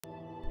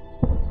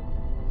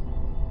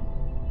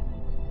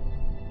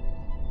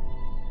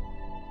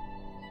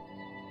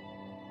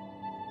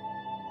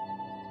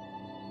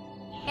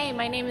Hi,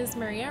 my name is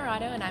Maria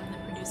Arado and I'm the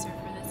producer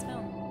for this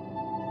film.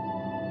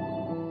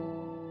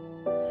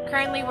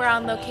 Currently we're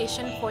on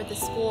location for the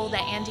school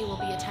that Andy will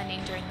be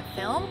attending during the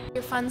film.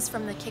 Your funds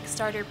from the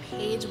Kickstarter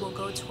page will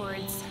go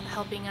towards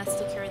helping us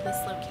secure this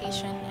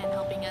location and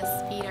helping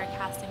us feed our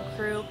cast and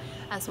crew,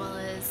 as well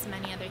as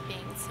many other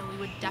things. So we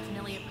would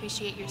definitely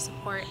appreciate your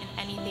support in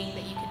anything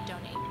that you can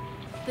donate.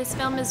 This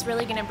film is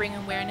really going to bring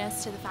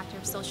awareness to the factor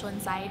of social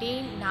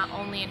anxiety, not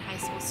only in high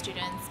school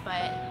students,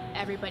 but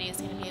everybody is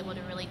going to be able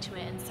to relate to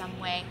it in some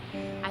way.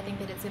 I think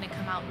that it's going to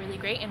come out really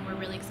great and we're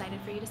really excited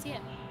for you to see it.